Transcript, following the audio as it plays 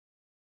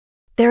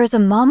There is a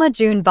Mama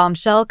June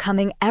bombshell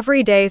coming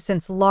every day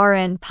since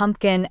Lauryn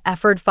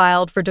Efird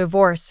filed for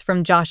divorce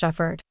from Josh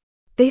Efird.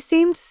 They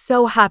seemed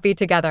so happy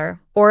together,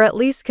 or at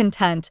least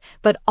content,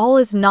 but all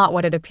is not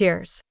what it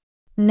appears.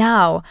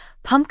 Now,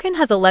 Pumpkin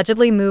has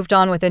allegedly moved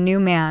on with a new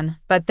man,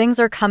 but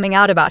things are coming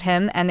out about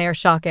him and they are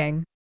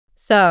shocking.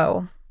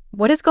 So,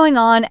 what is going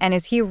on, and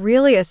is he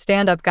really a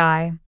stand-up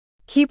guy?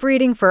 Keep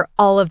reading for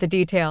all of the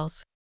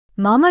details.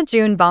 Mama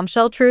June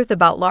bombshell truth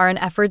about Lauryn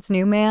Efird's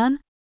new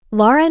man?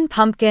 Lauryn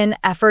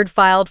Efird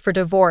filed for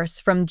divorce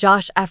from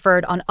Josh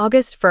Efird on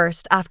August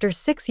 1st after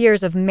 6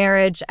 years of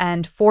marriage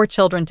and 4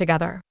 children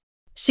together.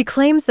 She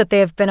claims that they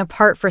have been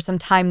apart for some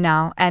time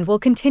now and will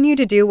continue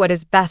to do what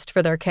is best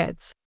for their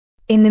kids.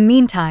 In the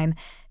meantime,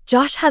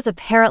 Josh has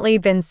apparently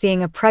been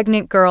seeing a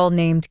pregnant girl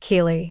named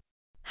Keely.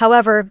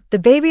 However, the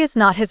baby is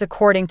not his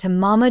according to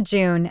Mama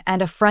June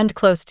and a friend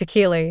close to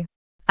Keely.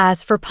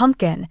 As for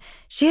Pumpkin,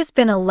 she has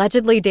been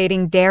allegedly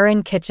dating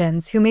Darren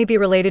Kitchens, who may be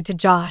related to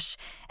Josh,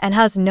 and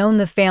has known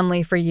the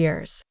family for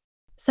years.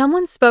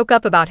 Someone spoke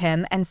up about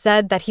him and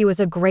said that he was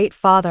a great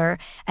father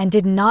and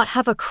did not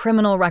have a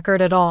criminal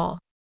record at all.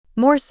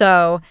 More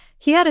so,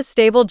 he had a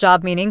stable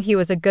job, meaning he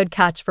was a good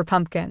catch for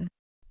Pumpkin.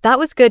 That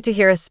was good to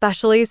hear,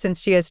 especially since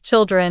she has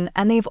children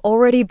and they've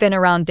already been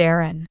around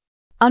Darren.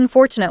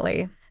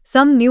 Unfortunately,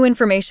 some new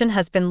information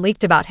has been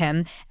leaked about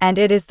him, and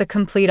it is the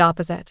complete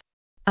opposite.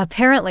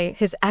 Apparently,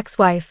 his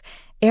ex-wife,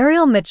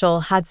 Ariel Mitchell,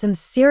 had some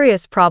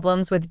serious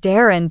problems with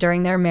Darren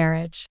during their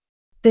marriage.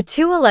 The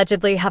two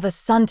allegedly have a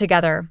son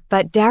together,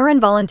 but Darren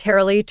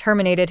voluntarily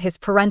terminated his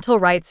parental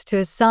rights to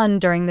his son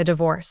during the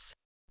divorce.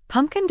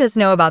 Pumpkin does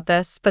know about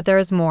this, but there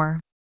is more.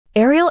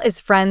 Ariel is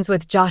friends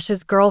with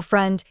Josh's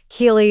girlfriend,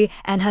 Keely,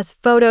 and has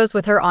photos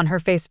with her on her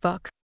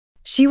Facebook.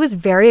 She was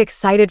very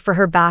excited for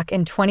her back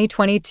in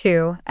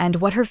 2022 and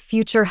what her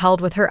future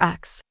held with her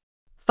ex.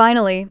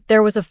 Finally,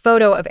 there was a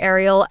photo of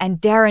Ariel and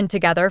Darren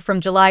together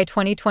from July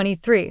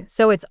 2023,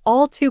 so it's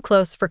all too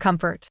close for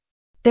comfort.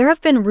 There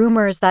have been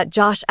rumors that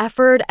Josh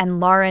Efird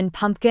and Lauryn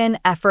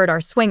Efird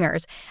are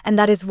swingers, and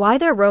that is why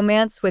their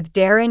romance with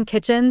Darren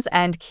Kitchens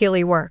and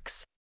Keely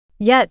works.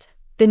 Yet,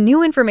 the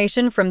new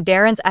information from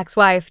Darren's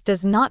ex-wife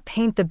does not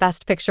paint the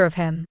best picture of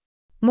him.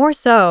 More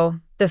so,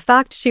 the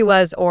fact she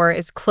was or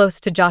is close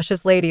to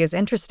Josh's lady is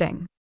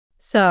interesting.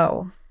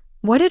 So,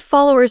 what did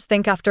followers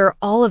think after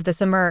all of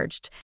this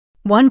emerged?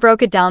 One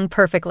broke it down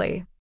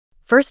perfectly.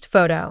 First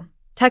photo,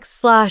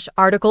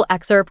 text/article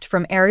excerpt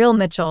from Ariel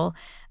Mitchell,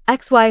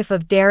 ex-wife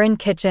of Darren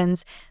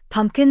Kitchens,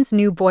 Pumpkin's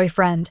new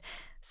boyfriend.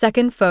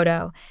 Second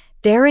photo,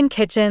 Darren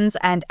Kitchens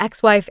and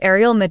ex-wife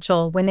Ariel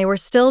Mitchell when they were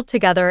still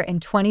together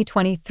in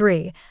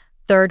 2023.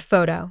 Third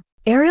photo,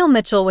 Ariel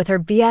Mitchell with her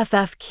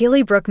BFF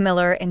Keely Brooke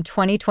Miller in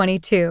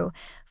 2022.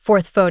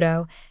 Fourth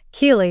photo,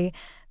 Keely,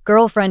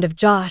 girlfriend of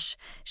Josh,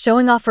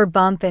 showing off her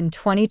bump in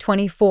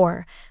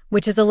 2024,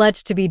 which is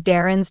alleged to be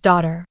Darren's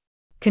daughter.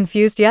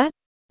 Confused yet?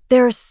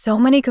 There are so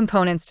many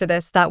components to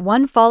this that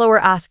one follower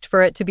asked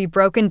for it to be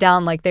broken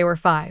down like they were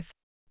 5.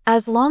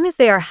 As long as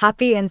they are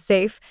happy and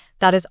safe,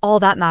 that is all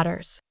that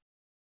matters.